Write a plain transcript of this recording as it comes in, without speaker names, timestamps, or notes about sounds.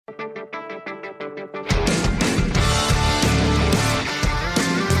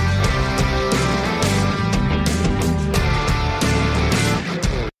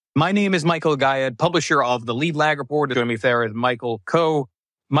My name is Michael Guyad, publisher of the Lead Lag Report. Joining me there is Michael Khouw.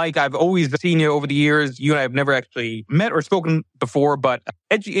 Mike, I've always seen you over the years. You and I have never actually met or spoken before, but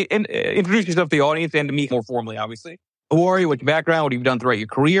introduce yourself to the audience and to me more formally, obviously. Who are you? What's your background? What have you done throughout your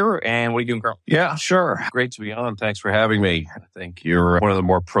career? And what are you doing currently? Yeah, sure. Great to be on. Thanks for having me. I think you're one of the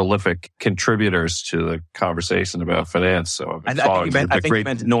more prolific contributors to the conversation about finance. So I've been following. I think you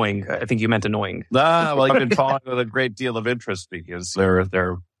meant annoying. I think you meant annoying. Well, I've been following with a great deal of interest because there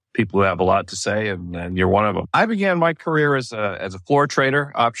are people who have a lot to say, and you're one of them. I began my career as a floor trader,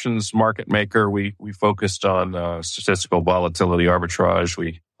 options market maker. We focused on statistical volatility arbitrage.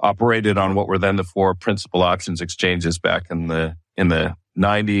 We operated on what were then the four principal options exchanges back in the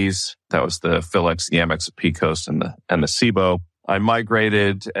 90s. That was the PHLX, the Amex, the PCOS, and the CBOE. I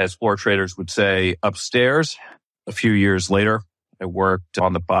migrated, as floor traders would say, upstairs. A few years later, I worked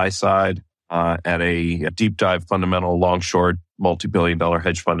on the buy side at a deep dive fundamental long-short multi-billion-dollar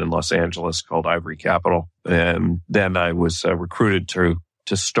hedge fund in Los Angeles called Ivory Capital. And then I was recruited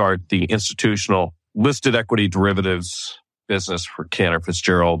to start the institutional listed equity derivatives business for Cantor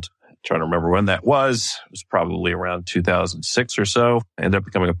Fitzgerald. I'm trying to remember when that was. It was probably around 2006 or so. I ended up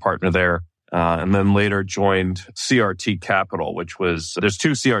becoming a partner there. And then later joined CRT Capital, which was, there's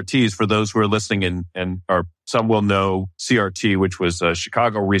two CRTs for those who are listening or some will know CRT, which was a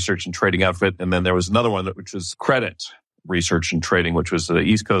Chicago research and trading outfit. And then there was another one which was Credit Research and Trading, which was the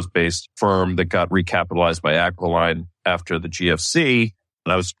East Coast based firm that got recapitalized by Aquiline after the GFC.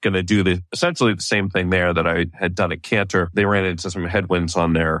 And I was going to do essentially the same thing there that I had done at Cantor. They ran into some headwinds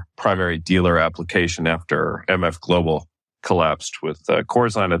on their primary dealer application after MF Global collapsed with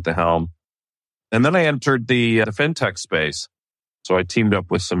Corzine at the helm. And then I entered the fintech space. So I teamed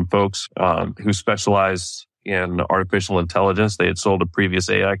up with some folks who specialize in artificial intelligence. They had sold a previous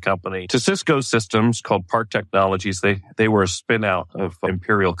AI company to Cisco Systems called Park Technologies. They were a spin out of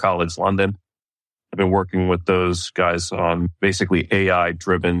Imperial College London. I've been working with those guys on basically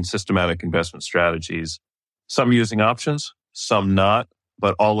AI-driven systematic investment strategies, some using options, some not,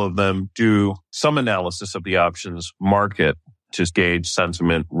 but all of them do some analysis of the options market to gauge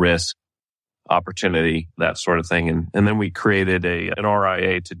sentiment, risk, opportunity, that sort of thing. And then we created an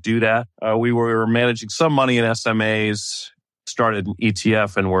RIA to do that. We were managing some money in SMAs, started an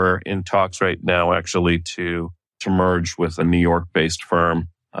ETF, and we're in talks right now actually to merge with a New York-based firm.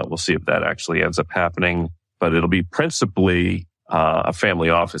 We'll see if that actually ends up happening, but it'll be principally a family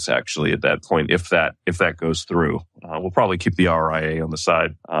office actually at that point if that goes through. We'll probably keep the RIA on the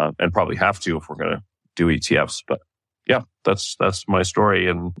side and probably have to if we're going to do ETFs. But yeah, that's my story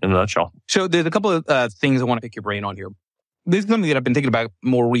in a nutshell. So there's a couple of things I want to pick your brain on here. This is something that I've been thinking about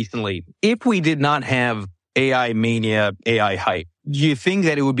more recently. If we did not have AI mania, AI hype, do you think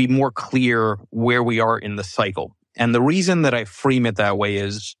that it would be more clear where we are in the cycle? And the reason that I frame it that way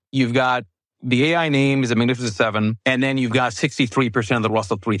is you've got the AI name is a Magnificent Seven, and then you've got 63% of the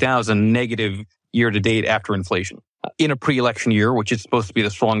Russell 3000 negative year to date after inflation in a pre-election year, which is supposed to be the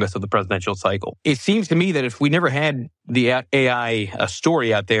strongest of the presidential cycle. It seems to me that if we never had the AI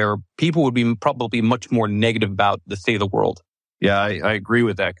story out there, people would be probably much more negative about the state of the world. Yeah, I agree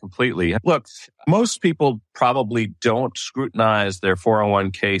with that completely. Look, most people probably don't scrutinize their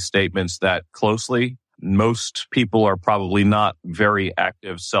 401k statements that closely. Most people are probably not very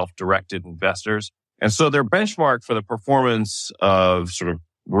active, self-directed investors. And so their benchmark for the performance of sort of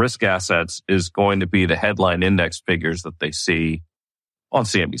risk assets is going to be the headline index figures that they see on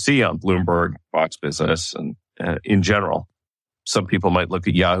CNBC, on Bloomberg, Fox Business, and in general. Some people might look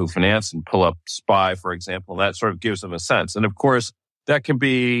at Yahoo Finance and pull up SPY, for example, and that sort of gives them a sense. And of course, that can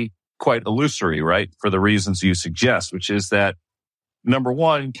be quite illusory, right? For the reasons you suggest, which is that number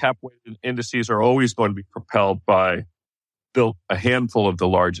one, cap-weighted indices are always going to be propelled by a handful of the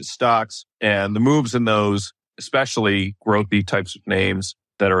largest stocks. And the moves in those, especially growthy types of names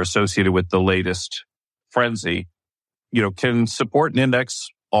that are associated with the latest frenzy, can support an index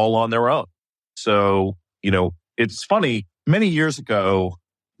all on their own. So, it's funny. Many years ago,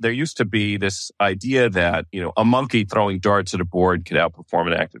 there used to be this idea that, a monkey throwing darts at a board could outperform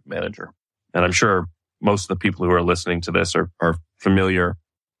an active manager. And I'm sure most of the people who are listening to this are familiar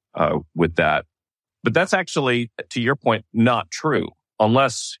with that. But that's actually, to your point, not true.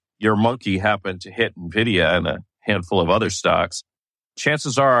 Unless your monkey happened to hit NVIDIA and a handful of other stocks,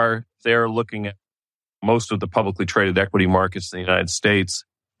 chances are they're looking at most of the publicly traded equity markets in the United States.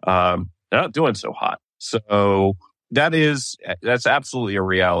 They're not doing so hot. So that's absolutely a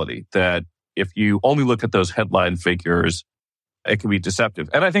reality that if you only look at those headline figures, it can be deceptive.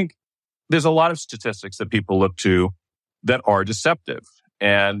 And I think there's a lot of statistics that people look to that are deceptive.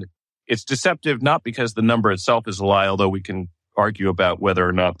 And it's deceptive not because the number itself is a lie, although we can argue about whether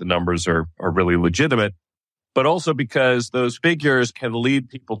or not the numbers are really legitimate, but also because those figures can lead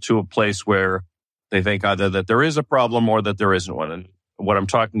people to a place where they think either that there is a problem or that there isn't one. And what I'm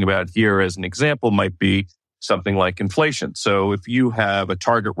talking about here as an example might be something like inflation. So if you have a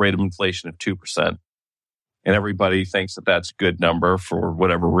target rate of inflation of 2%, and everybody thinks that that's a good number for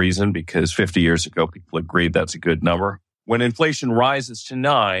whatever reason, because 50 years ago, people agreed that's a good number. When inflation rises to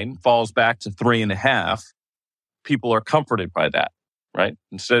 9, falls back to 3.5, people are comforted by that, right?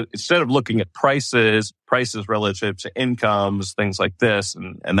 Instead of looking at prices relative to incomes, things like this,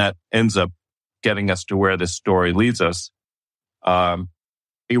 and that ends up getting us to where this story leads us.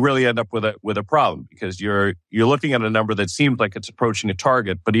 You really end up with a problem, because you're looking at a number that seems like it's approaching a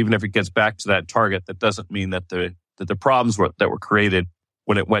target, but even if it gets back to that target, that doesn't mean that the problems that were created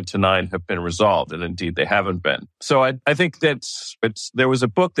when it went to 9 have been resolved, and indeed they haven't been. So I think there was a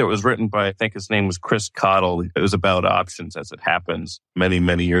book that was written by, I think his name was Chris Cottle. It was about options as it happens many,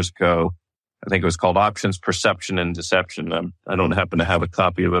 many years ago. I think it was called Options, Perception, and Deception. I don't happen to have a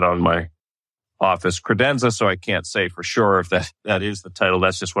copy of it on my office credenza, so I can't say for sure if that is the title.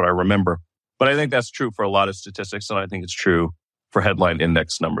 That's just what I remember. But I think that's true for a lot of statistics, and I think it's true for headline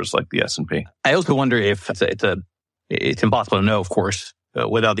index numbers like the S&P. I also wonder if it's impossible to know, of course,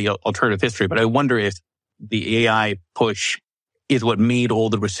 without the alternative history, but I wonder if the AI push is what made all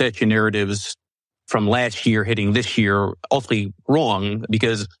the recession narratives from last year hitting this year ultimately wrong,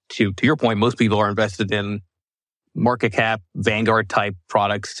 because to your point, most people are invested in market cap, Vanguard type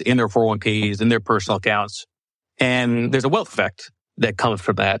products in their 401ks, in their personal accounts. And there's a wealth effect that comes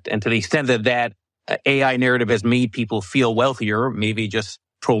from that. And to the extent that AI narrative has made people feel wealthier, maybe just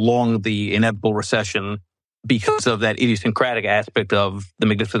prolong the inevitable recession because of that idiosyncratic aspect of the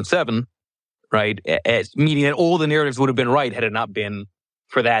Magnificent Seven, right? Meaning that all the narratives would have been right had it not been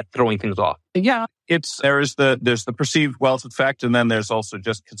for that throwing things off. Yeah, there's the perceived wealth effect, and then there's also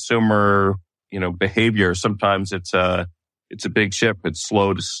just consumer behavior. Sometimes it's a big ship. It's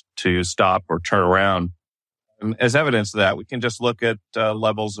slow to stop or turn around. And as evidence of that, we can just look at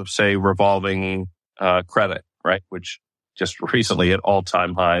levels of, say, revolving credit, right? Which just recently at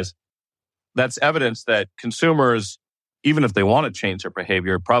all-time highs. That's evidence that consumers, even if they want to change their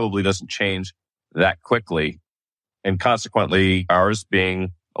behavior, probably doesn't change that quickly. And consequently, ours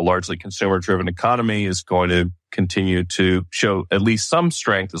being a largely consumer-driven economy is going to continue to show at least some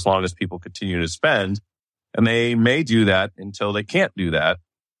strength as long as people continue to spend. And they may do that until they can't do that.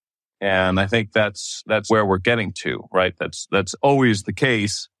 And I think that's where we're getting to, right? That's always the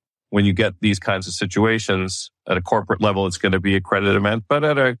case when you get these kinds of situations. At a corporate level, it's going to be a credit event, but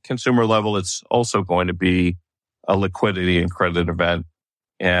at a consumer level, it's also going to be a liquidity and credit event.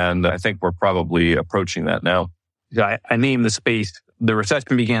 And I think we're probably approaching that now. I named the space, the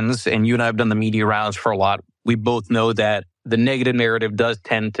recession begins, and you and I have done the media rounds for a lot. We both know that the negative narrative does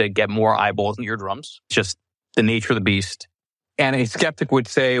tend to get more eyeballs and eardrums. It's just the nature of the beast. And a skeptic would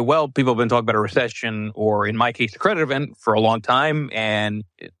say, well, people have been talking about a recession, or in my case, a credit event for a long time, and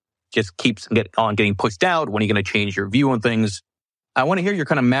it just keeps on getting pushed out. When are you going to change your view on things? I want to hear your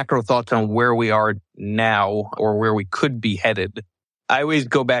kind of macro thoughts on where we are now or where we could be headed. I always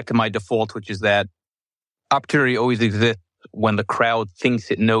go back to my default, which is that opportunity always exists when the crowd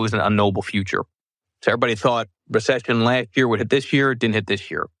thinks it knows an unknowable future. So everybody thought recession last year would hit this year, didn't hit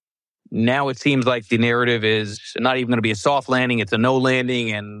this year. Now it seems like the narrative is not even going to be a soft landing, it's a no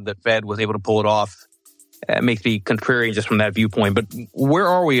landing, and the Fed was able to pull it off. It makes me contrarian just from that viewpoint. But where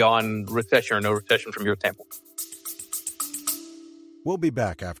are we on recession or no recession from your standpoint? We'll be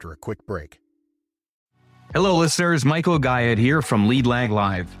back after a quick break. Hello, listeners. Michael Guyad here from Lead Lag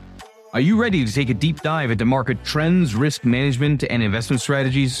Live. Are you ready to take a deep dive into market trends, risk management, and investment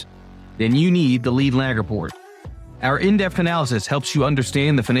strategies? Then you need the Lead Lag Report. Our in-depth analysis helps you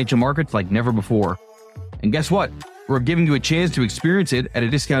understand the financial markets like never before. And guess what? We're giving you a chance to experience it at a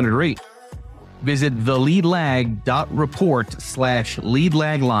discounted rate. Visit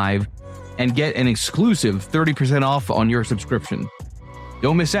theleadlag.report/leadlaglive and get an exclusive 30% off on your subscription.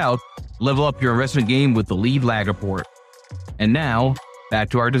 Don't miss out. Level up your investment game with the Lead Lag Report. And now,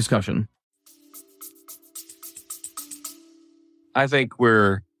 back to our discussion. I think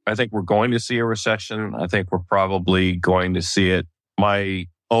we're going to see a recession. I think we're probably going to see it. My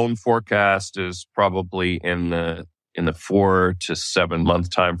own forecast is probably in the 4 to 7 month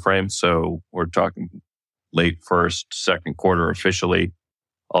time frame. So we're talking late first, second quarter officially.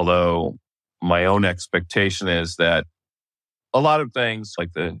 Although my own expectation is that a lot of things,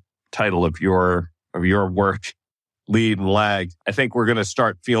 like the title of your work, Lead and Lag, I think we're going to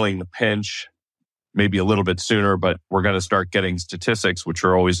start feeling the pinch maybe a little bit sooner, but we're going to start getting statistics, which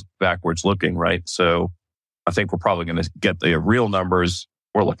are always backwards looking, right? So I think we're probably going to get the real numbers.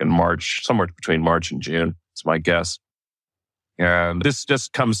 We're looking March, somewhere between March and June. It's my guess. And this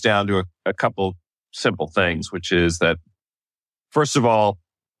just comes down to a couple simple things, which is that, first of all,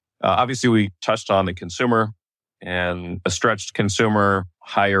 obviously we touched on the consumer and a stretched consumer,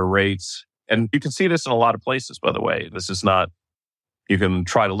 higher rates. And you can see this in a lot of places, by the way. This is not, you can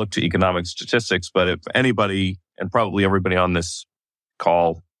try to look to economic statistics, but if anybody, and probably everybody on this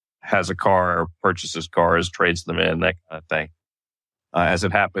call has a car, purchases cars, trades them in, that kind of thing. As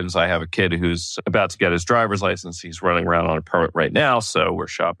it happens, I have a kid who's about to get his driver's license. He's running around on a permit right now, so we're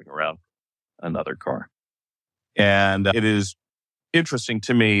shopping around another car. And it is interesting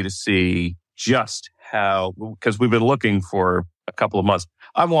to me to see just how, because we've been looking for a couple of months,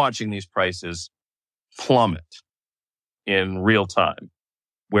 I'm watching these prices plummet in real time,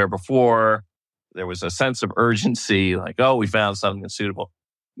 where before there was a sense of urgency, like, oh, we found something that's suitable.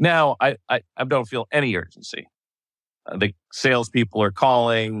 Now, I don't feel any urgency. The salespeople are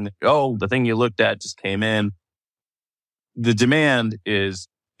calling, oh, the thing you looked at just came in. The demand is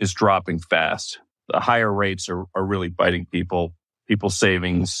dropping fast. The higher rates are really biting people. People's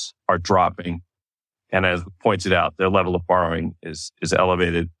savings are dropping. And as pointed out, their level of borrowing is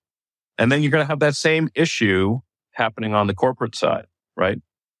elevated. And then you're going to have that same issue happening on the corporate side, right?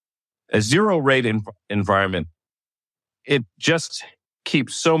 A zero rate environment, it just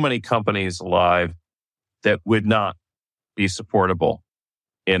keeps so many companies alive that would not be supportable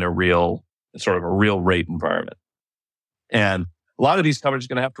in a real rate environment. And a lot of these companies are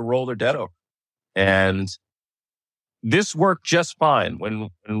going to have to roll their debt over. And this worked just fine when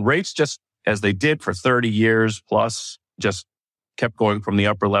rates, just as they did for 30 years plus, just kept going from the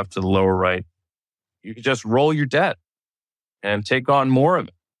upper left to the lower right. You could just roll your debt and take on more of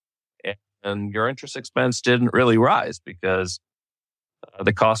it. And your interest expense didn't really rise because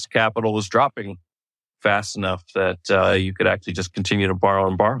the cost of capital was dropping fast enough that you could actually just continue to borrow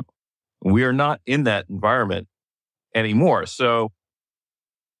and borrow. We are not in that environment anymore. So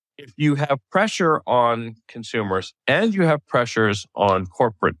if you have pressure on consumers and you have pressures on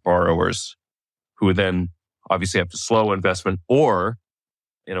corporate borrowers who then obviously have to slow investment, or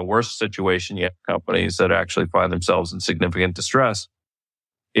in a worse situation, you have companies that actually find themselves in significant distress,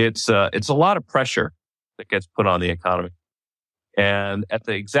 it's a lot of pressure that gets put on the economy. And at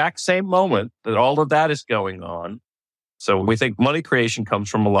the exact same moment that all of that is going on, so we think money creation comes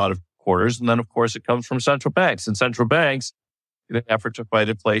from a lot of quarters, and then of course it comes from central banks. And central banks, in an effort to fight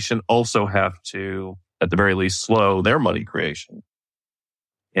inflation, also have to, at the very least, slow their money creation.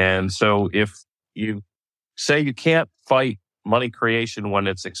 And so if you say you can't fight money creation when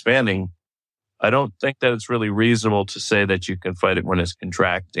it's expanding, I don't think that it's really reasonable to say that you can fight it when it's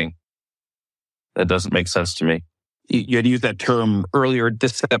contracting. That doesn't make sense to me. You had used that term earlier,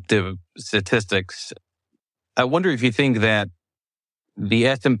 deceptive statistics. I wonder if you think that the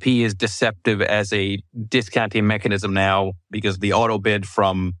S&P is deceptive as a discounting mechanism now because the auto bid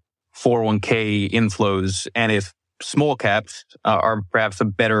from 401k inflows, and if small caps are perhaps a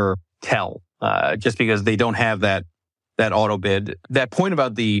better tell, just because they don't have that auto bid. That point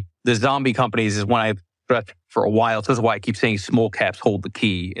about the zombie companies is one I've stressed for a while. So this is why I keep saying small caps hold the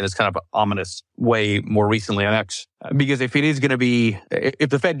key in this kind of ominous way more recently on X. Because if it is going to be, if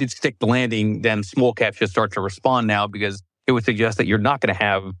the Fed did stick the landing, then small caps should start to respond now, because it would suggest that you're not going to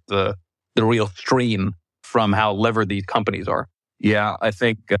have the real stream from how levered these companies are. Yeah, I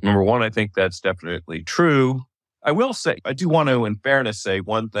think, number one, I think that's definitely true. I will say, I do want to, in fairness, say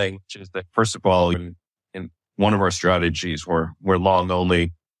one thing, which is that, first of all, in one of our strategies, we're long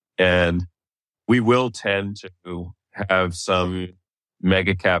only, and we will tend to have some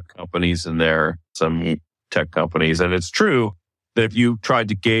mega cap companies in there, some tech companies. And it's true that if you tried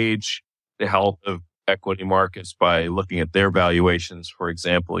to gauge the health of equity markets by looking at their valuations, for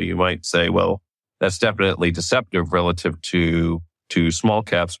example, you might say, well, that's definitely deceptive relative to small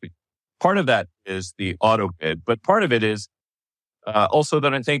caps. Part of that is the auto bid, but part of it is also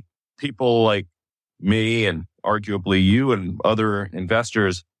that I think people like me and arguably you and other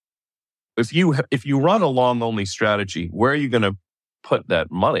investors, if you run a long only strategy, where are you going to put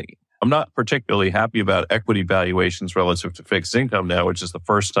that money? I'm not particularly happy about equity valuations relative to fixed income now, which is the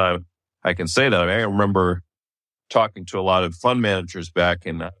first time I can say that. I remember talking to a lot of fund managers back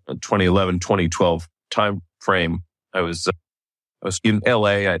in 2011, 2012 time frame. I was in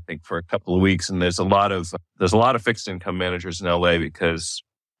LA, I think, for a couple of weeks, and there's a lot of fixed income managers in LA because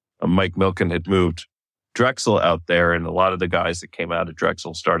Mike Milken had moved Drexel out there, and a lot of the guys that came out of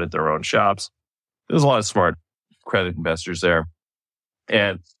Drexel started their own shops. There's a lot of smart credit investors there,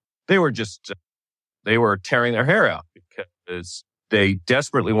 and they were tearing their hair out because they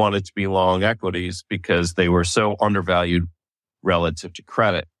desperately wanted to be long equities because they were so undervalued relative to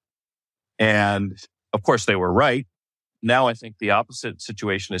credit. And of course, they were right. Now I think the opposite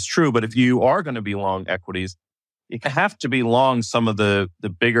situation is true. But if you are going to be long equities, you have to be long some of the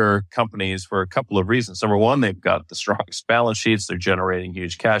bigger companies for a couple of reasons. Number one, they've got the strongest balance sheets. They're generating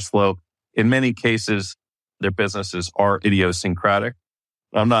huge cash flow. In many cases, their businesses are idiosyncratic.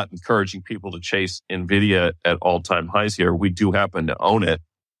 I'm not encouraging people to chase NVIDIA at all-time highs here. We do happen to own it.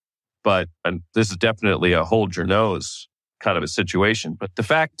 But and this is definitely a hold your nose kind of a situation. But the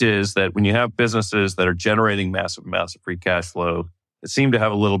fact is that when you have businesses that are generating massive free cash flow, that seem to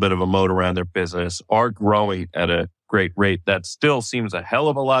have a little bit of a moat around their business, are growing at a great rate, that still seems a hell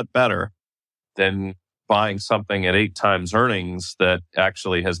of a lot better than buying something at 8 times earnings that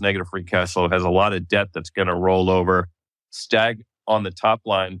actually has negative free cash flow, has a lot of debt that's going to roll over, stagnant on the top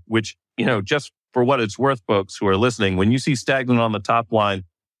line, which, just for what it's worth, folks who are listening, when you see stagnant on the top line,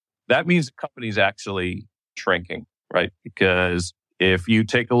 that means the company's actually shrinking, right? Because if you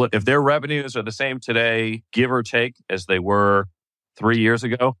take a look, if their revenues are the same today, give or take, as they were 3 years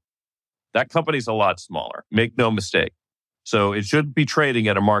ago, that company's a lot smaller. Make no mistake. So it should be trading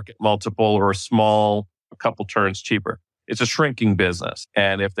at a market multiple or a couple turns cheaper. It's a shrinking business.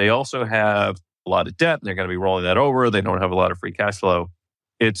 And if they also have a lot of debt and they're going to be rolling that over, they don't have a lot of free cash flow,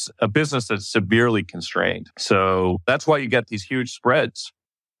 it's a business that's severely constrained. So that's why you get these huge spreads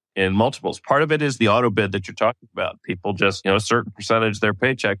in multiples. Part of it is the auto bid that you're talking about. People just, a certain percentage of their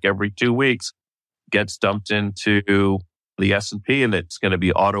paycheck every 2 weeks gets dumped into the S&P, and it's going to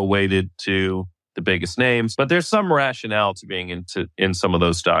be auto weighted to the biggest names. But there's some rationale to being in some of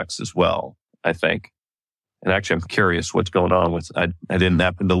those stocks as well, I think. And actually, I'm curious what's going on with, I didn't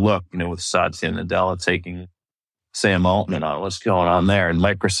happen to look, with Satya Nadella taking Sam Altman on. What's going on there? And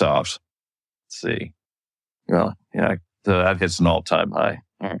Microsoft. Let's see. Well, yeah, that hits an all-time high.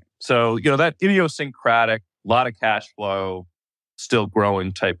 All right. So, that idiosyncratic, lot of cash flow, still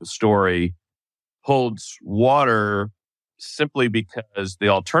growing type of story holds water simply because the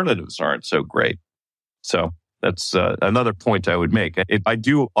alternatives aren't so great. So that's another point I would make. I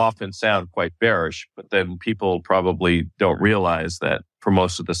do often sound quite bearish, but then people probably don't realize that for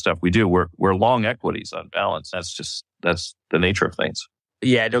most of the stuff we do, we're long equities on balance. That's the nature of things.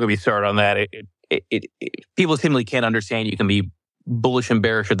 Yeah, don't get me started on that. People simply can't understand you can be bullish and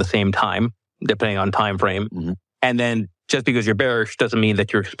bearish at the same time, depending on time frame. Mm-hmm. And then just because you're bearish doesn't mean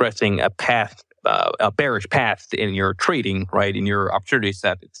that you're expressing a bearish path in your trading, right? In your opportunity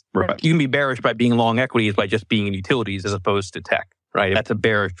set. Right. You can be bearish by being long equities by just being in utilities as opposed to tech, right? That's a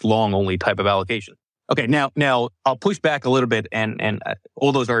bearish long only type of allocation. Okay, now I'll push back a little bit, and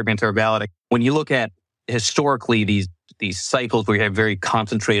all those arguments are valid. When you look at historically these cycles where you have very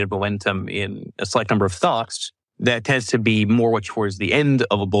concentrated momentum in a select number of stocks, that tends to be more towards the end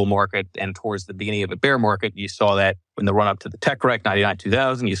of a bull market and towards the beginning of a bear market. You saw that in the run up to the tech wreck, 99,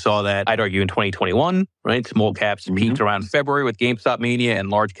 2000. You saw that, I'd argue, in 2021, right? Small caps peaked around February with GameStop mania, and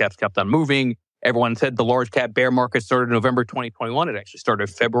large caps kept on moving. Everyone said the large cap bear market started in November 2021. It actually started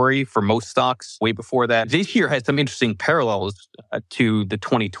February for most stocks, way before that. This year has some interesting parallels to the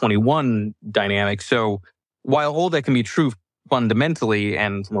 2021 dynamic. So while all that can be true fundamentally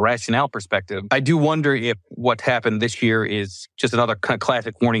and from a rationale perspective, I do wonder if what happened this year is just another kind of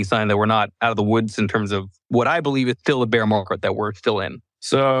classic warning sign that we're not out of the woods in terms of what I believe is still a bear market that we're still in.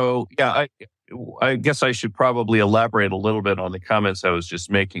 So, yeah, I guess I should probably elaborate a little bit on the comments I was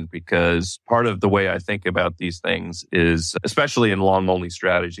just making, because part of the way I think about these things is, especially in long-only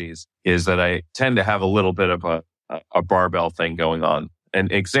strategies, is that I tend to have a little bit of a barbell thing going on.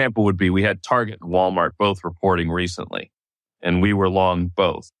 An example would be we had Target and Walmart both reporting recently, and we were long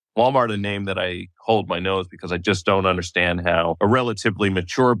both. Walmart, a name that I hold my nose because I just don't understand how a relatively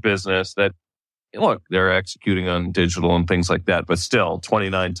mature business that, look, they're executing on digital and things like that, but still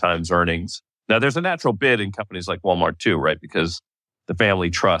 29 times earnings. Now, there's a natural bid in companies like Walmart too, right? Because the family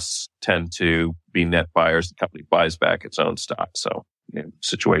trusts tend to be net buyers. The company buys back its own stock. So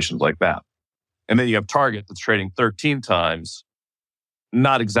situations like that. And then you have Target that's trading 13 times,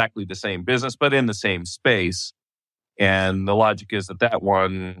 not exactly the same business, but in the same space. And the logic is that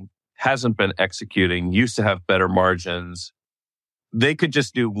one hasn't been executing, used to have better margins. They could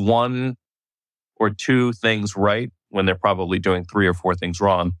just do one or two things right when they're probably doing 3 or 4 things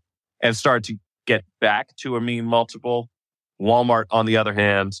wrong and start to get back to a mean multiple. Walmart, on the other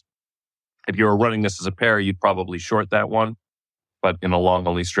hand, if you were running this as a pair, you'd probably short that one. But in a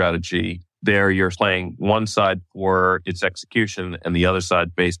long-only strategy, there you're playing one side for its execution and the other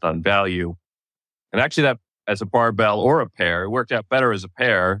side based on value. And actually that, as a barbell or a pair, it worked out better as a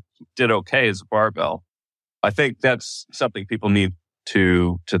pair, did okay as a barbell. I think that's something people need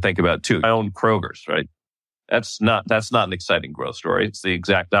to think about too. I own Kroger's, right? That's not an exciting growth story. It's the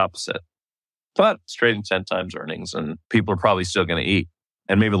exact opposite. But it's trading 10 times earnings, and people are probably still going to eat,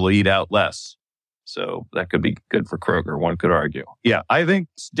 and maybe they'll eat out less. So that could be good for Kroger, one could argue. Yeah, I think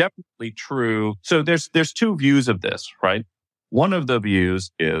it's definitely true. So there's two views of this, right? One of the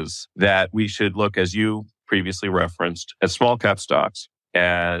views is that we should look, as you previously referenced, at small cap stocks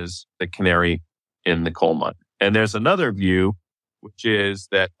as the canary in the coal mine. And there's another view, which is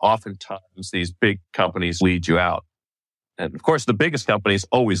that oftentimes these big companies lead you out. And of course, the biggest companies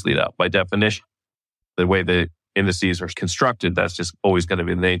always lead out by definition. The way the indices are constructed, that's just always going to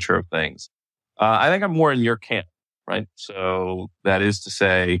be the nature of things. I think I'm more in your camp, right? So that is to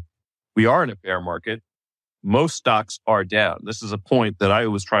say, we are in a bear market. Most stocks are down. This is a point that I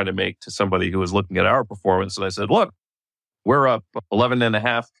was trying to make to somebody who was looking at our performance. And I said, look, we're up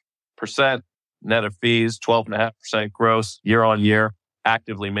 11.5% net of fees, 12.5% gross year on year,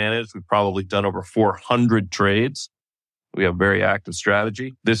 actively managed. We've probably done over 400 trades. We have a very active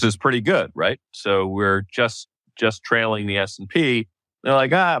strategy. This is pretty good, right? So we're just trailing the S&P. They're like,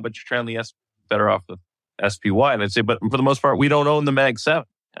 but you're trailing the S&P, better off the SPY. And I'd say, but for the most part, we don't own the Mag 7.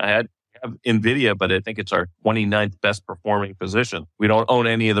 I have NVIDIA, but I think it's our 29th best performing position. We don't own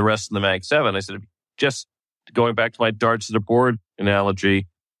any of the rest of the Mag 7. I said, just going back to my darts to the board analogy,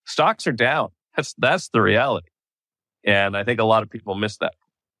 stocks are down. That's the reality. And I think a lot of people miss that.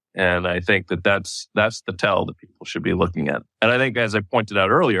 And I think that's the tell that people should be looking at. And I think, as I pointed out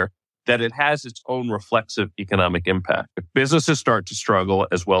earlier, that it has its own reflexive economic impact. If businesses start to struggle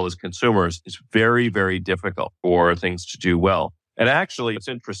as well as consumers, it's very, very difficult for things to do well. And actually, it's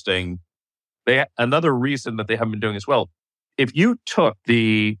interesting. Another reason that they haven't been doing as well, if you took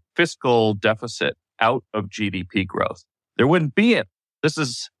the fiscal deficit out of GDP growth, there wouldn't be it. This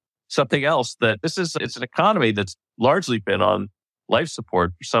is something else it's an economy that's largely been on life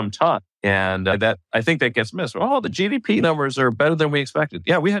support for some time. And that I think that gets missed. Oh, the GDP numbers are better than we expected.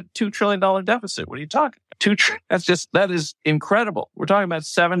 Yeah, we had $2 trillion deficit. What are you talking about? That is incredible. We're talking about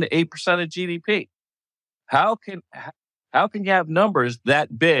 7 to 8% of GDP. How can you have numbers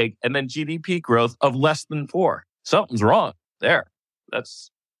that big and then GDP growth of less than 4? Something's wrong there.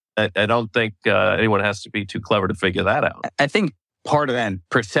 I don't think anyone has to be too clever to figure that out. I think part of that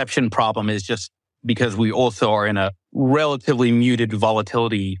perception problem is just because we also are in a relatively muted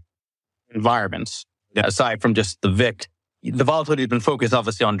volatility environments. Yeah. Aside from just the VIX, the volatility has been focused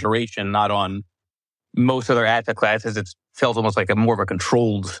obviously on duration, not on most other asset classes. It's felt almost like more of a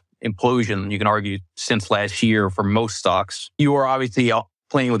controlled implosion, you can argue, since last year for most stocks. You are obviously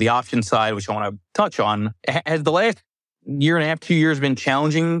playing with the option side, which I want to touch on. Has the last year and a half, 2 years been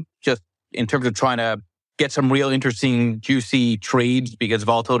challenging just in terms of trying to get some real interesting, juicy trades because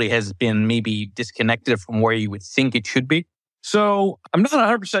volatility has been maybe disconnected from where you would think it should be? So I'm not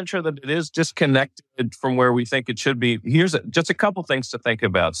 100% sure that it is disconnected from where we think it should be. Here's just a couple things to think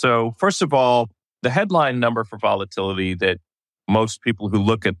about. So first of all, the headline number for volatility that most people who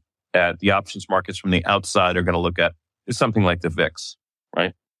look at the options markets from the outside are going to look at is something like the VIX,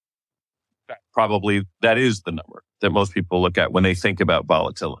 right? Probably that is the number that most people look at when they think about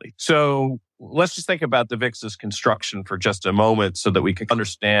volatility. So let's just think about the VIX's construction for just a moment so that we can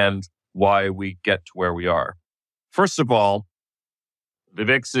understand why we get to where we are. First of all, the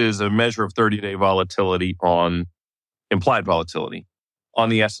VIX is a measure of 30-day volatility implied volatility on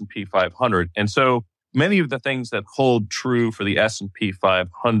the S&P 500. And so many of the things that hold true for the S&P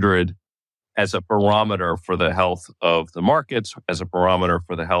 500 as a barometer for the health of the markets, as a barometer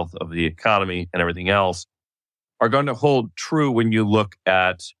for the health of the economy and everything else, are going to hold true when you look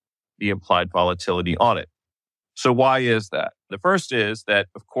at the implied volatility on it. So why is that? The first is that,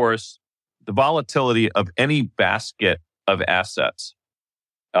 of course, the volatility of any basket of assets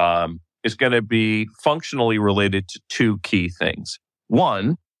is going to be functionally related to two key things.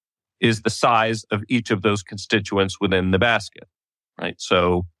 One is the size of each of those constituents within the basket, right?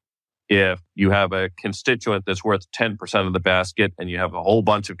 So if you have a constituent that's worth 10% of the basket and you have a whole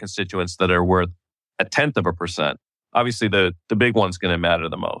bunch of constituents that are worth 0.1%, obviously the big one's going to matter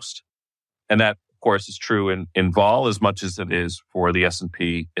the most. And that, of course, is true in vol as much as it is for the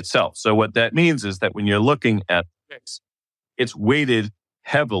S&P itself. So what that means is that when you're looking at VIX, it's weighted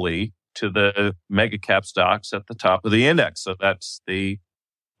heavily to the mega cap stocks at the top of the index. So that's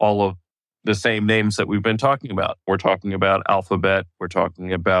all of the same names that we've been talking about. We're talking about Alphabet, we're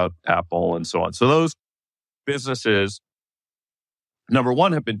talking about Apple, and so on. So those businesses, number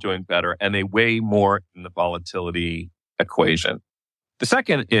one, have been doing better, and they weigh more in the volatility equation. The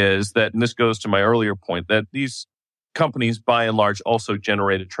second is that, and this goes to my earlier point, that these companies, by and large, also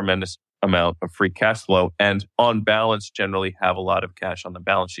generate a tremendous amount of free cash flow and on balance generally have a lot of cash on the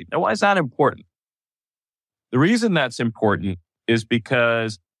balance sheet. Now, why is that important? The reason that's important is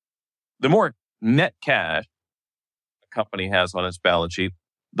because the more net cash a company has on its balance sheet,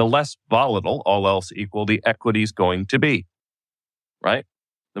 the less volatile, all else equal, the equity is going to be, right?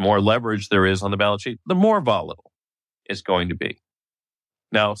 The more leverage there is on the balance sheet, the more volatile it's going to be.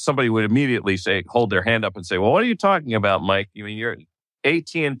 Now, somebody would immediately hold their hand up and say, well, what are you talking about, Mike? You mean you're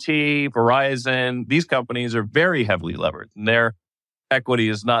AT&T, Verizon, these companies are very heavily levered and their equity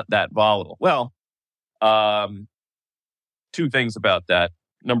is not that volatile. Well, two things about that.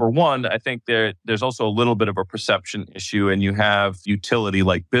 Number one, I think there's also a little bit of a perception issue, and you have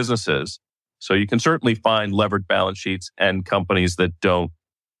utility-like businesses. So you can certainly find levered balance sheets and companies that don't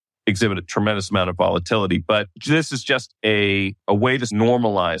exhibit a tremendous amount of volatility. But this is just a way to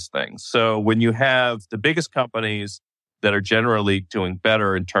normalize things. So when you have the biggest companies that are generally doing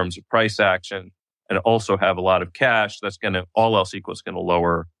better in terms of price action and also have a lot of cash, that's going to, all else equal, is going to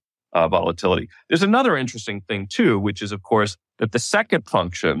lower volatility. There's another interesting thing too, which is, of course, that the second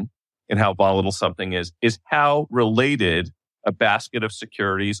function in how volatile something is how related a basket of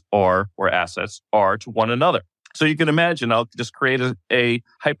securities or assets are to one another. So you can imagine, I'll just create a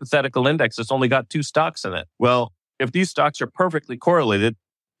hypothetical index that's only got two stocks in it. Well, if these stocks are perfectly correlated,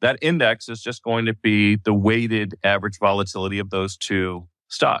 that index is just going to be the weighted average volatility of those two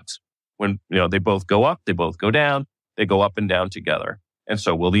stocks. When they both go up, they both go down, they go up and down together. And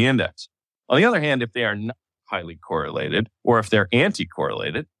so will the index. On the other hand, if they are not highly correlated, or if they're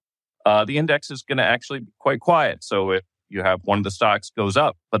anti-correlated, the index is going to actually be quite quiet. So if you have one of the stocks goes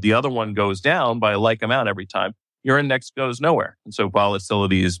up, but the other one goes down by a like amount every time, your index goes nowhere. And so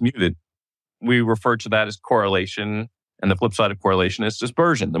volatility is muted. We refer to that as correlation. And the flip side of correlation is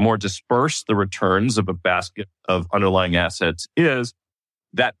dispersion. The more dispersed the returns of a basket of underlying assets is,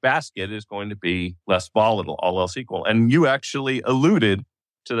 that basket is going to be less volatile, all else equal. And you actually alluded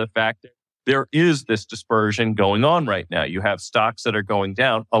to the fact that there is this dispersion going on right now. You have stocks that are going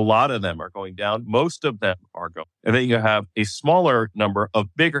down. A lot of them are going down. Most of them are going. And then you have a smaller number of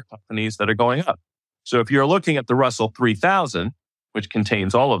bigger companies that are going up. So if you're looking at the Russell 3000, which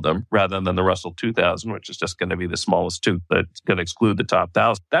contains all of them, rather than the Russell 2000, which is just going to be the smallest two that's going to exclude the top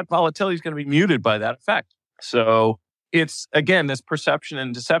 1,000, that volatility is going to be muted by that effect. So it's, again, this perception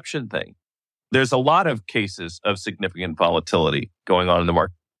and deception thing. There's a lot of cases of significant volatility going on in the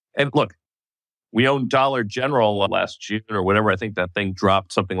market. And look, we owned Dollar General last June or whatever. I think that thing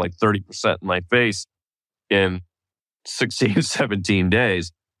dropped something like 30% in my face in 16, 17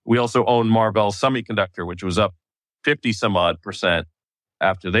 days. We also owned Marvell Semiconductor, which was up 50 some odd percent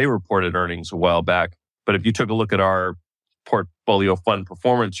after they reported earnings a while back. But if you took a look at our portfolio fund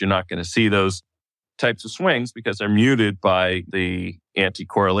performance, you're not going to see those types of swings because they're muted by the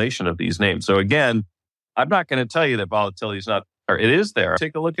anti-correlation of these names. So again, I'm not going to tell you that volatility is not, or it is there.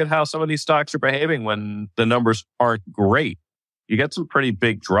 Take a look at how some of these stocks are behaving when the numbers aren't great. You get some pretty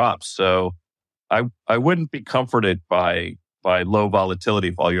big drops. So I wouldn't be comforted by low volatility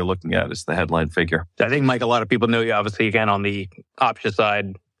if all you're looking at is the headline figure. I think, Mike, a lot of people know you obviously again on the option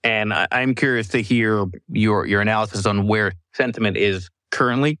side. And I'm curious to hear your analysis on where sentiment is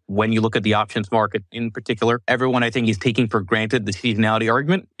currently when you look at the options market in particular. Everyone, I think, is taking for granted the seasonality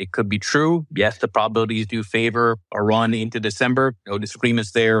argument. It could be true. Yes, the probabilities do favor a run into December. No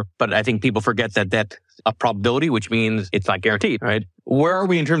disagreements there. But I think people forget that that's a probability, which means it's not guaranteed, right? Where are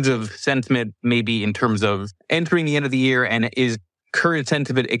we in terms of sentiment, maybe in terms of entering the end of the year? And is current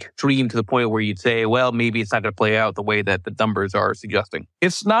sentiment extreme to the point where you'd say, well, maybe it's not going to play out the way that the numbers are suggesting?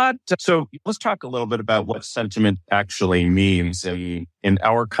 It's not. So let's talk a little bit about what sentiment actually means in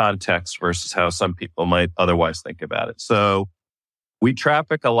our context versus how some people might otherwise think about it. So we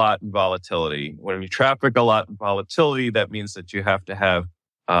traffic a lot in volatility. When we traffic a lot in volatility, that means that you have to have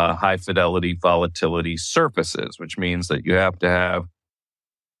high fidelity volatility surfaces, which means that you have to have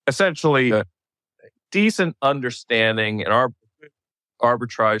essentially a decent understanding and our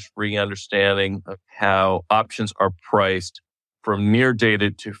arbitrage-free understanding of how options are priced from near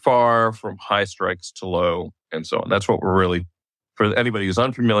dated to far, from high strikes to low, and so on. That's what we're really, for anybody who's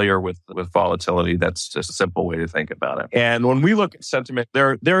unfamiliar with volatility, that's just a simple way to think about it. And when we look at sentiment,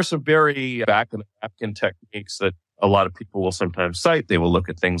 there are some very back-of-the-napkin techniques that a lot of people will sometimes cite. They will look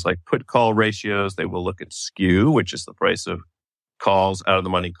at things like put-call ratios. They will look at skew, which is the price of calls,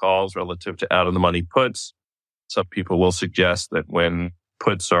 out-of-the-money calls relative to out-of-the-money puts. Some people will suggest that when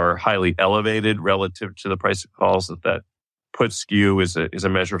puts are highly elevated relative to the price of calls, that put skew is a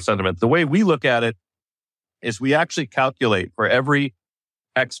measure of sentiment. The way we look at it is we actually calculate for every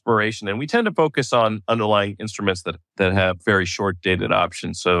expiration, and we tend to focus on underlying instruments that have very short dated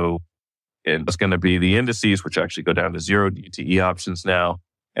options. So And it's going to be the indices, which actually go down to 0 DTE options now.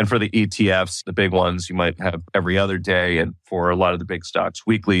 And for the ETFs, the big ones, you might have every other day. And for a lot of the big stocks,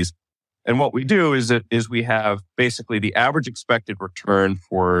 weeklies. And what we do is we have basically the average expected return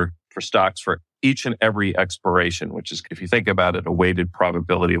for stocks for each and every expiration, which is, if you think about it, a weighted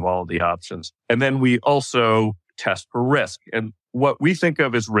probability of all of the options. And then we also test for risk. And what we think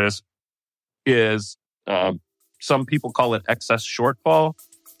of as risk is, some people call it excess shortfall.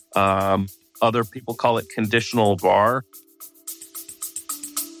 Other people call it conditional VAR.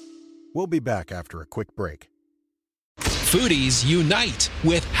 We'll be back after a quick break. Foodies unite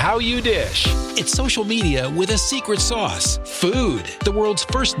with How You Dish. It's social media with a secret sauce. Food, the world's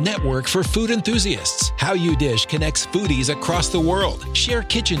first network for food enthusiasts. How You Dish connects foodies across the world. Share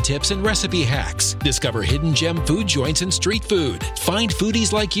kitchen tips and recipe hacks. Discover hidden gem food joints and street food. Find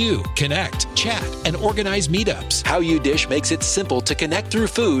foodies like you. Connect, chat, and organize meetups. How You Dish makes it simple to connect through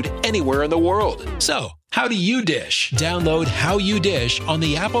food anywhere in the world. So, how do you dish? Download How You Dish on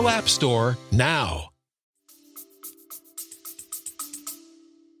the Apple App Store now.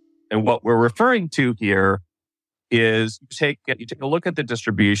 And what we're referring to here is you take a look at the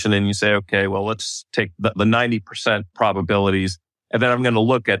distribution and you say, okay, well, let's take the 90% probabilities. And then I'm going to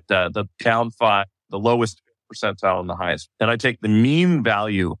look at the down 5, the lowest percentile and the highest. And I take the mean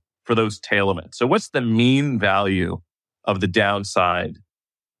value for those tail events. So what's the mean value of the downside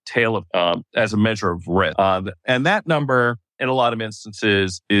tail as a measure of risk? And that number in a lot of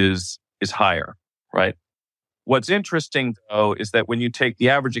instances is higher, right? What's interesting, though, is that when you take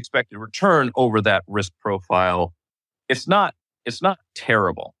the average expected return over that risk profile, it's not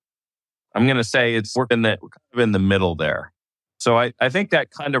terrible. I'm going to say we're kind of in the middle there. So I think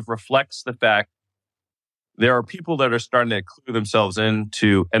that kind of reflects the fact there are people that are starting to clue themselves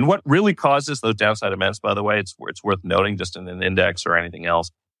into, and what really causes those downside events, by the way, it's worth noting just in an index or anything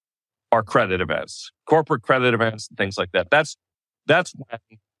else, are credit events, corporate credit events, and things like that. That's when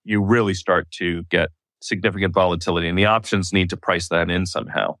you really start to get significant volatility, and the options need to price that in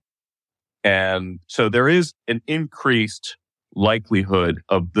somehow. And so there is an increased likelihood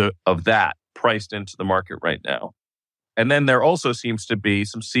of that priced into the market right now. And then there also seems to be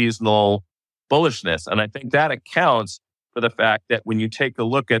some seasonal bullishness. And I think that accounts for the fact that when you take a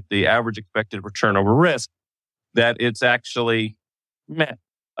look at the average expected return over risk, that it's actually,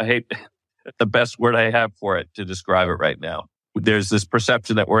 I hate the best word I have for it to describe it right now. There's this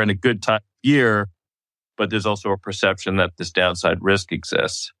perception that we're in a good time of year, but there's also a perception that this downside risk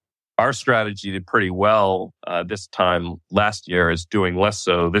exists. Our strategy did pretty well this time last year, is doing less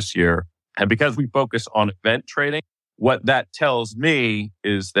so this year. And because we focus on event trading, what that tells me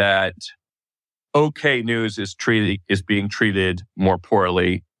is that okay news is being treated more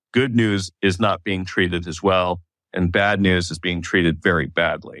poorly. Good news is not being treated as well. And bad news is being treated very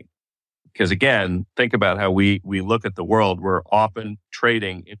badly. Because again, think about how we look at the world. We're often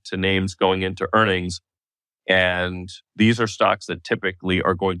trading into names going into earnings. And these are stocks that typically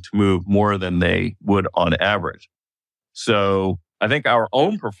are going to move more than they would on average. So I think our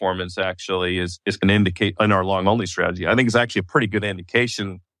own performance actually is going to indicate in our long only strategy. I think it's actually a pretty good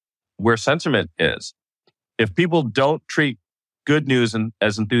indication where sentiment is. If people don't treat good news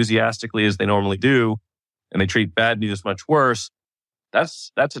as enthusiastically as they normally do, and they treat bad news much worse,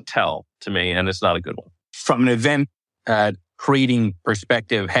 that's a tell to me, and it's not a good one. From an event trading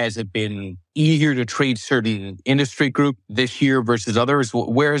perspective, has it been easier to trade certain industry group this year versus others?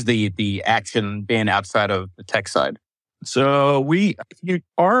 Where's the action been outside of the tech side? So if you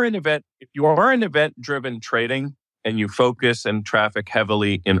are in event-driven trading and you focus and traffic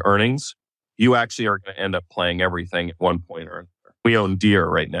heavily in earnings, you actually are going to end up playing everything at one point or another. We own Deere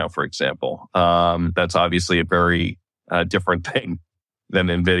right now, for example. That's obviously a very different thing than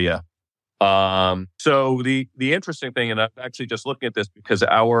NVIDIA. So the interesting thing, and I'm actually just looking at this because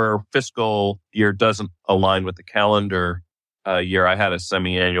our fiscal year doesn't align with the calendar year. I had a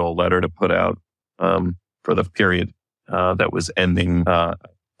semi-annual letter to put out for the period that was ending a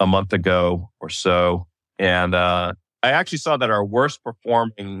month ago or so. And I actually saw that our worst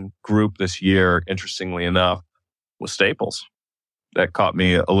performing group this year, interestingly enough, was Staples. That caught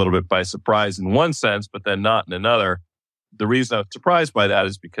me a little bit by surprise in one sense, but then not in another. The reason I was surprised by that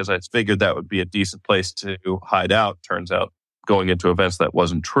is because I figured that would be a decent place to hide out. Turns out going into events that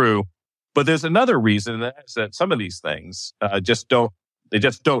wasn't true. But there's another reason, and that is that some of these things just don't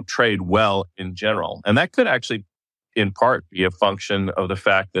trade well in general. And that could actually in part be a function of the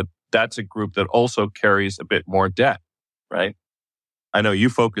fact that that's a group that also carries a bit more debt, right? I know you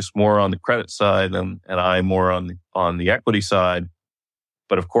focus more on the credit side and I more on the equity side.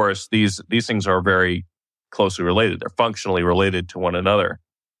 But of course, these things are very closely related. They're functionally related to one another.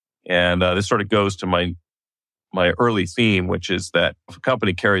 And this sort of goes to my early theme, which is that if a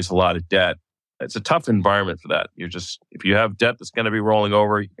company carries a lot of debt, it's a tough environment for that. If you have debt that's going to be rolling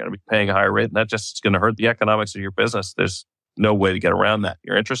over, you're going to be paying a higher rate, and that just is going to hurt the economics of your business. There's no way to get around that.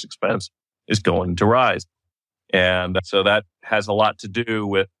 Your interest expense is going to rise. And so that has a lot to do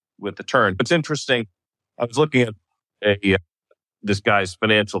with the turn. It's interesting. I was looking at this guy's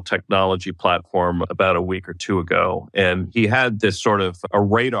financial technology platform about a week or two ago, and he had this sort of a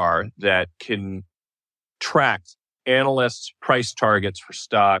radar that can track analysts' price targets for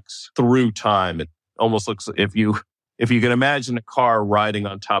stocks through time. It almost looks, if you can imagine a car riding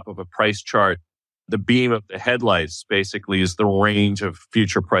on top of a price chart, the beam of the headlights basically is the range of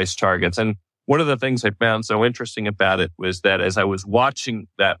future price targets. And one of the things I found so interesting about it was that as I was watching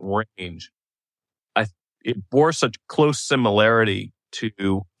that range, it bore such close similarity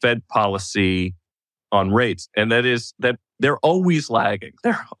to Fed policy on rates. And that is that they're always lagging.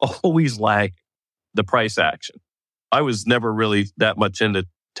 They're always lagging the price action. I was never really that much into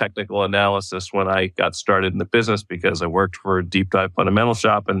technical analysis when I got started in the business because I worked for a deep dive fundamental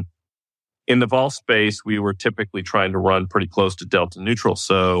shop. And in the vol space, we were typically trying to run pretty close to delta neutral.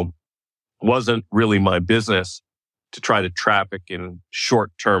 So it wasn't really my business to try to traffic in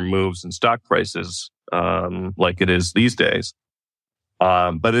short-term moves in stock prices like it is these days.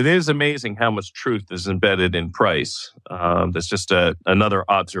 But it is amazing how much truth is embedded in price. That's just another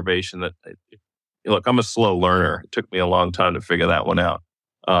observation that, look, I'm a slow learner. It took me a long time to figure that one out.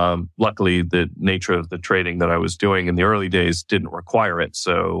 Luckily, the nature of the trading that I was doing in the early days didn't require it.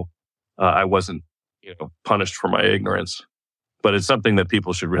 So I wasn't punished for my ignorance. But it's something that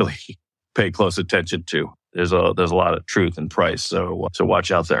people should really pay close attention to. There's a lot of truth in price. So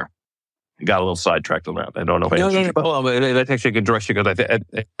watch out there. I got a little sidetracked on that. I don't know if I answered you. Well, that's actually a good direction because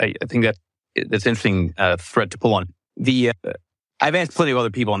I think that's an interesting thread to pull on. I've asked plenty of other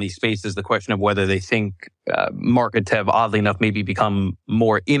people in these spaces the question of whether they think markets have, oddly enough, maybe become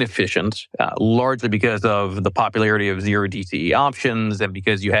more inefficient, largely because of the popularity of zero DTE options and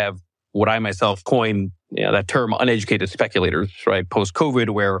because you have what I myself coined that term uneducated speculators, right?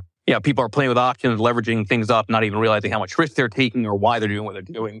 Post-COVID, where people are playing with options, leveraging things up, not even realizing how much risk they're taking or why they're doing what they're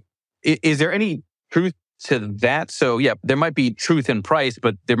doing. Is there any truth to that? So there might be truth in price,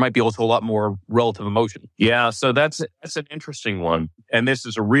 but there might be also a lot more relative emotion. Yeah, so that's an interesting one. And this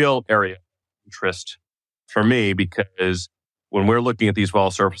is a real area of interest for me because when we're looking at these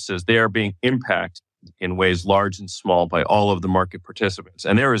vol surfaces, they are being impacted in ways large and small by all of the market participants.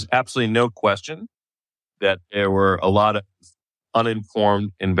 And there is absolutely no question that there were a lot of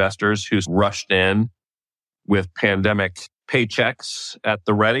uninformed investors who rushed in with pandemic paychecks at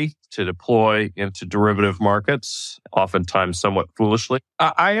the ready to deploy into derivative markets, oftentimes somewhat foolishly.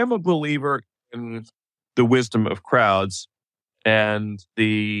 I am a believer in the wisdom of crowds, and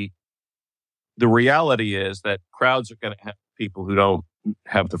the reality is that crowds are going to have people who don't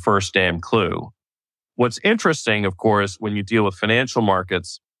have the first damn clue. What's interesting, of course, when you deal with financial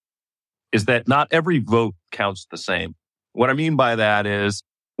markets is that not every vote counts the same. What I mean by that is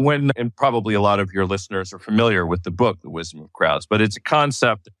and probably a lot of your listeners are familiar with the book, The Wisdom of Crowds, but it's a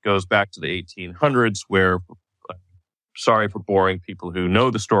concept that goes back to the 1800s where, sorry for boring people who know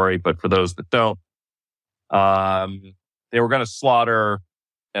the story, but for those that don't, they were going to slaughter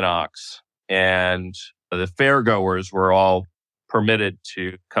an ox, and the fairgoers were all permitted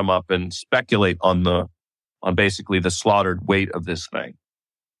to come up and speculate on basically the slaughtered weight of this thing.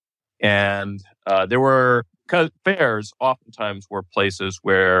 And because fairs oftentimes were places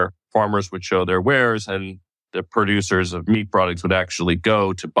where farmers would show their wares and the producers of meat products would actually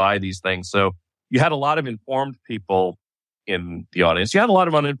go to buy these things. So you had a lot of informed people in the audience. You had a lot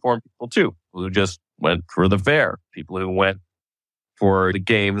of uninformed people too, who just went for the fair, people who went for the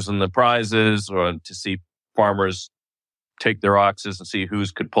games and the prizes or to see farmers take their oxes and see who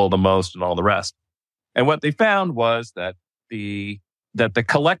could pull the most and all the rest. And what they found was that the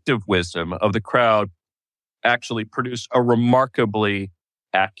collective wisdom of the crowd actually produced a remarkably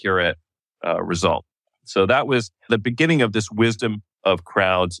accurate result. So that was the beginning of this wisdom of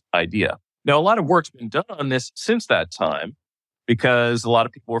crowds idea. Now, a lot of work's been done on this since that time because a lot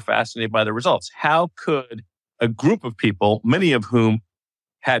of people were fascinated by the results. How could a group of people, many of whom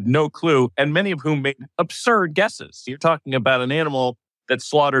had no clue and many of whom made absurd guesses? You're talking about an animal that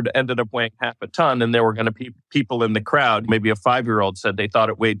slaughtered ended up weighing half a ton, and there were going to be people in the crowd, maybe a 5-year-old said they thought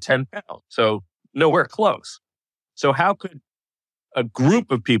it weighed 10 pounds. So nowhere close. So how could a group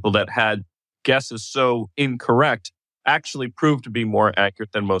of people that had guesses so incorrect actually prove to be more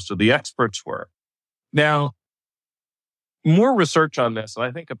accurate than most of the experts were? Now, more research on this, and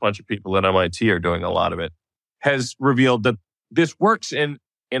I think a bunch of people at MIT are doing a lot of it, has revealed that this works in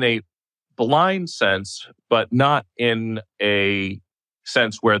in a blind sense, but not in a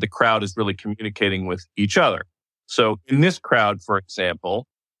sense where the crowd is really communicating with each other. So in this crowd, for example,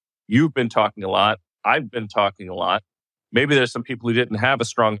 you've been talking a lot. I've been talking a lot. Maybe there's some people who didn't have a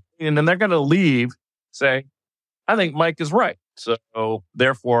strong opinion, and they're going to leave saying, I think Mike is right. So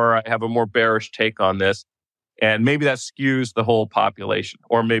therefore, I have a more bearish take on this. And maybe that skews the whole population.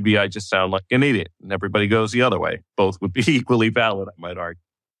 Or maybe I just sound like an idiot and everybody goes the other way. Both would be equally valid, I might argue.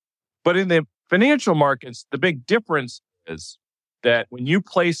 But in the financial markets, the big difference is that when you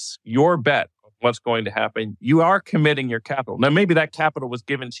place your bet on what's going to happen, you are committing your capital. Now, maybe that capital was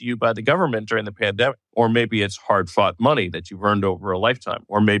given to you by the government during the pandemic, or maybe it's hard-fought money that you've earned over a lifetime,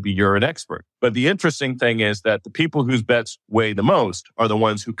 or maybe you're an expert. But the interesting thing is that the people whose bets weigh the most are the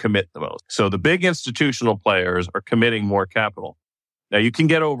ones who commit the most. So the big institutional players are committing more capital. Now, you can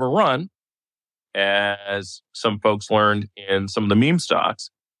get overrun, as some folks learned in some of the meme stocks.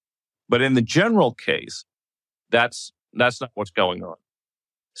 But in the general case, that's not what's going on.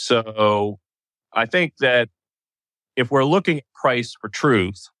 So I think that if we're looking at price for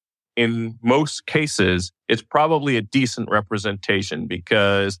truth, in most cases, it's probably a decent representation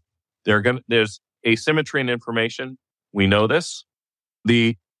because there's asymmetry in information. We know this.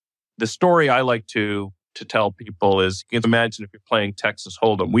 The story I like to tell people is, you can imagine if you're playing Texas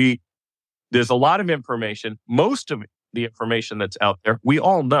Hold'em, there's a lot of information. Most of the information that's out there, we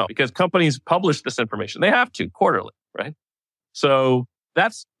all know because companies publish this information. They have to quarterly, right? So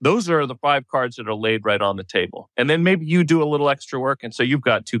those are the 5 cards that are laid right on the table. And then maybe you do a little extra work. And so you've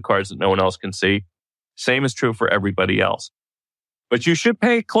got 2 cards that no one else can see. Same is true for everybody else. But you should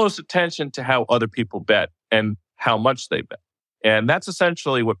pay close attention to how other people bet and how much they bet. And that's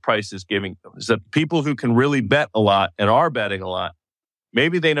essentially what price is giving them, is that people who can really bet a lot and are betting a lot,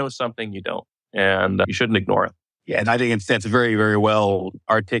 maybe they know something you don't, and you shouldn't ignore it. Yeah, and I think that's very, very well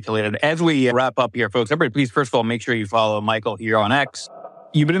articulated. As we wrap up here, folks, everybody, please, first of all, make sure you follow Michael here on X.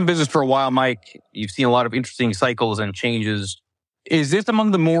 You've been in business for a while, Mike. You've seen a lot of interesting cycles and changes. Is this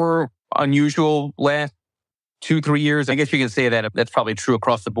among the more unusual last 2-3 years? I guess you can say that that's probably true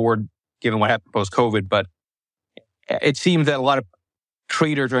across the board, given what happened post-COVID. But it seems that a lot of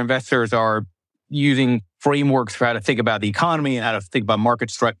traders or investors are using frameworks for how to think about the economy and how to think about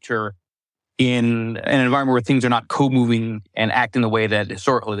market structure in an environment where things are not co-moving and acting the way that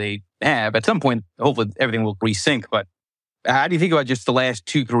historically they have. At some point, hopefully everything will resync. But how do you think about just the last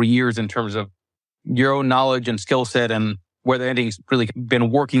 2-3 years in terms of your own knowledge and skill set and whether anything's really been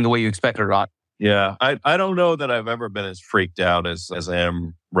working the way you expected or not? Yeah, I don't know that I've ever been as freaked out as I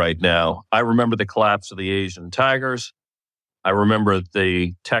am right now. I remember the collapse of the Asian tigers. I remember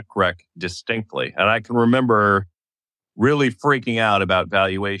the tech wreck distinctly. And I can remember really freaking out about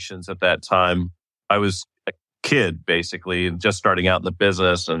valuations at that time. I was a kid, basically, and just starting out in the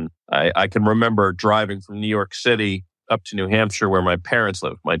business. And I can remember driving from New York City up to New Hampshire where my parents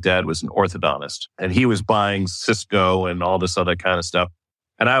lived. My dad was an orthodontist, and he was buying Cisco and all this other kind of stuff.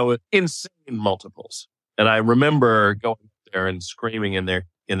 And I was insane multiples. And I remember going there and screaming in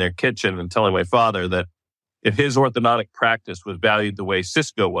their kitchen and telling my father that if his orthodontic practice was valued the way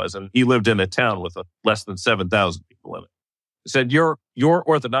Cisco was, and he lived in a town with less than 7,000 people in it, he said, your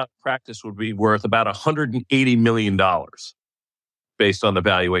orthodontic practice would be worth about $180 million based on the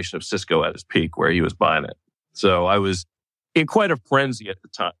valuation of Cisco at its peak where he was buying it. So I was in quite a frenzy at the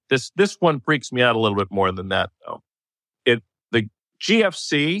time. This one freaks me out a little bit more than that, though. The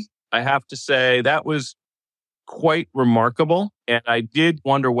GFC, I have to say, that was quite remarkable. And I did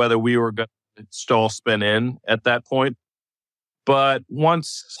wonder whether we were going to stall spin in at that point. But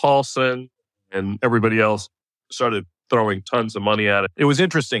once Paulson and everybody else started throwing tons of money at it, it was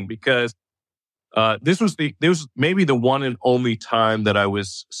interesting because this was maybe the one and only time that I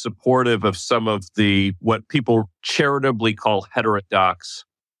was supportive of some of the what people charitably call heterodox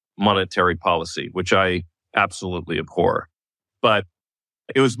monetary policy, which I absolutely abhor. But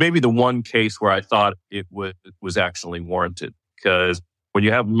it was maybe the one case where I thought it was actually warranted, because when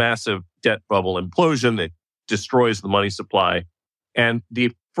you have massive debt bubble implosion, it destroys the money supply. And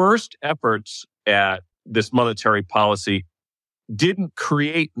the first efforts at this monetary policy didn't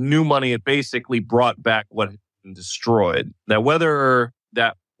create new money. It basically brought back what had been destroyed. Now, whether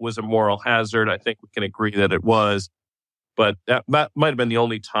that was a moral hazard, I think we can agree that it was. But that might have been the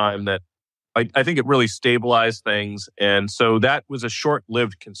only time that I think it really stabilized things. And so that was a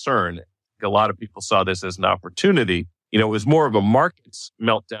short-lived concern. A lot of people saw this as an opportunity. It was more of a markets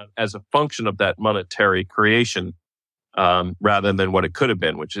meltdown as a function of that monetary creation rather than what it could have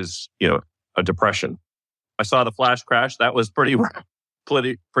been, which is, a depression. I saw the flash crash. That was pretty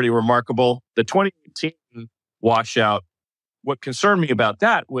remarkable. The 2018 washout what concerned me about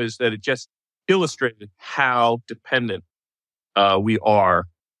that was that it just illustrated how dependent we are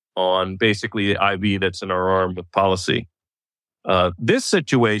on basically the IV that's in our arm with policy. This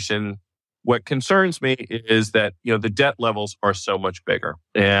situation, what concerns me is that, the debt levels are so much bigger,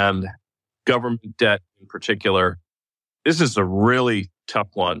 and government debt in particular. This is a really tough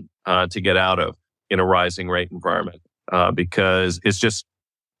one to get out of in a rising rate environment because it's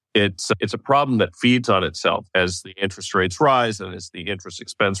a problem that feeds on itself as the interest rates rise and as the interest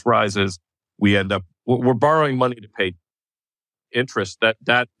expense rises. We're borrowing money to pay interest.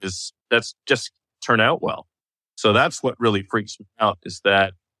 That's just turn out well. So that's what really freaks me out, is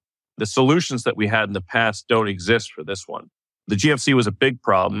that the solutions that we had in the past don't exist for this one. The GFC was a big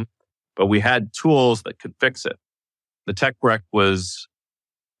problem, but we had tools that could fix it. The tech wreck was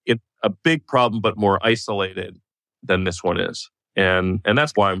a big problem, but more isolated than this one is. And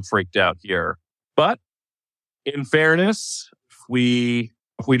that's why I'm freaked out here. But in fairness, if we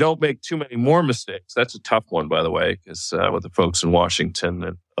don't make too many more mistakes, that's a tough one, by the way, because with the folks in Washington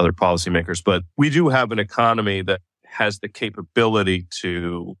and other policymakers, but we do have an economy that has the capability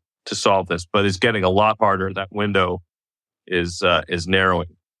to solve this, but it's getting a lot harder. That window is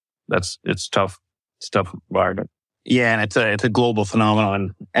narrowing. It's tough. It's a tough environment. Yeah, and it's a global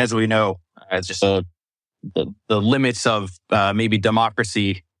phenomenon, as we know. It's just the limits of maybe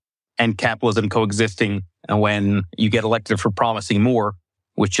democracy and capitalism coexisting, and when you get elected for promising more,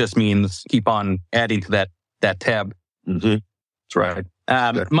 which just means keep on adding to that tab. Mm-hmm. That's right.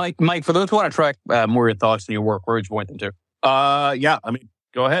 Mike, for those who want to track more of your thoughts and your work, where would you point them to? Yeah,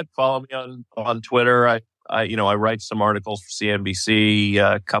 go ahead, follow me on Twitter. I write some articles for CNBC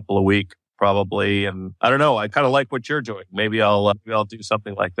a couple a week. Probably, and I don't know. I kind of like what you're doing. Maybe I'll do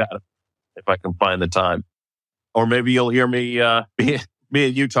something like that if I can find the time, or maybe you'll hear me and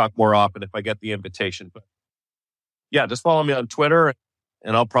you talk more often if I get the invitation. But yeah, just follow me on Twitter,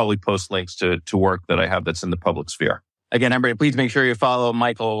 and I'll probably post links to work that I have that's in the public sphere. Again, everybody, please make sure you follow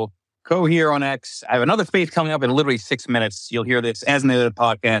Michael Khouw here on X. I have another space coming up in literally 6 minutes. You'll hear this as an edited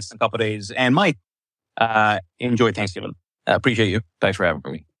podcast in a couple of days. And Mike, enjoy Thanksgiving. Appreciate you. Thanks for having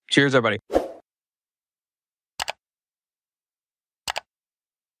me. Cheers, everybody.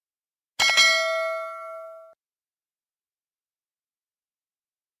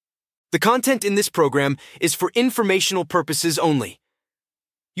 The content in this program is for informational purposes only.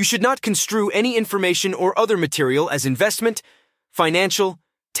 You should not construe any information or other material as investment, financial,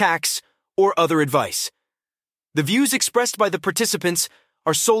 tax, or other advice. The views expressed by the participants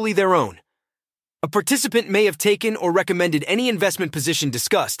are solely their own. A participant may have taken or recommended any investment position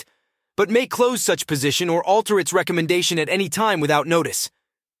discussed, but may close such position or alter its recommendation at any time without notice.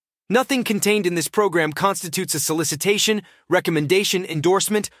 Nothing contained in this program constitutes a solicitation, recommendation,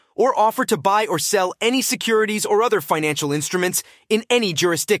 endorsement, or offer to buy or sell any securities or other financial instruments in any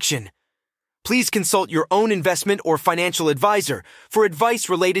jurisdiction. Please consult your own investment or financial advisor for advice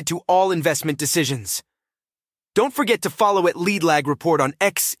related to all investment decisions. Don't forget to follow at Lead Lag Report on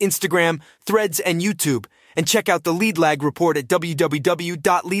X, Instagram, Threads, and YouTube, and check out the Lead Lag Report at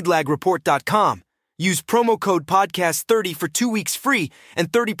www.leadlagreport.com. Use promo code podcast30 for 2 weeks free and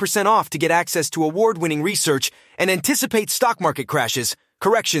 30% off to get access to award-winning research and anticipate stock market crashes,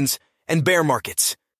 corrections, and bear markets.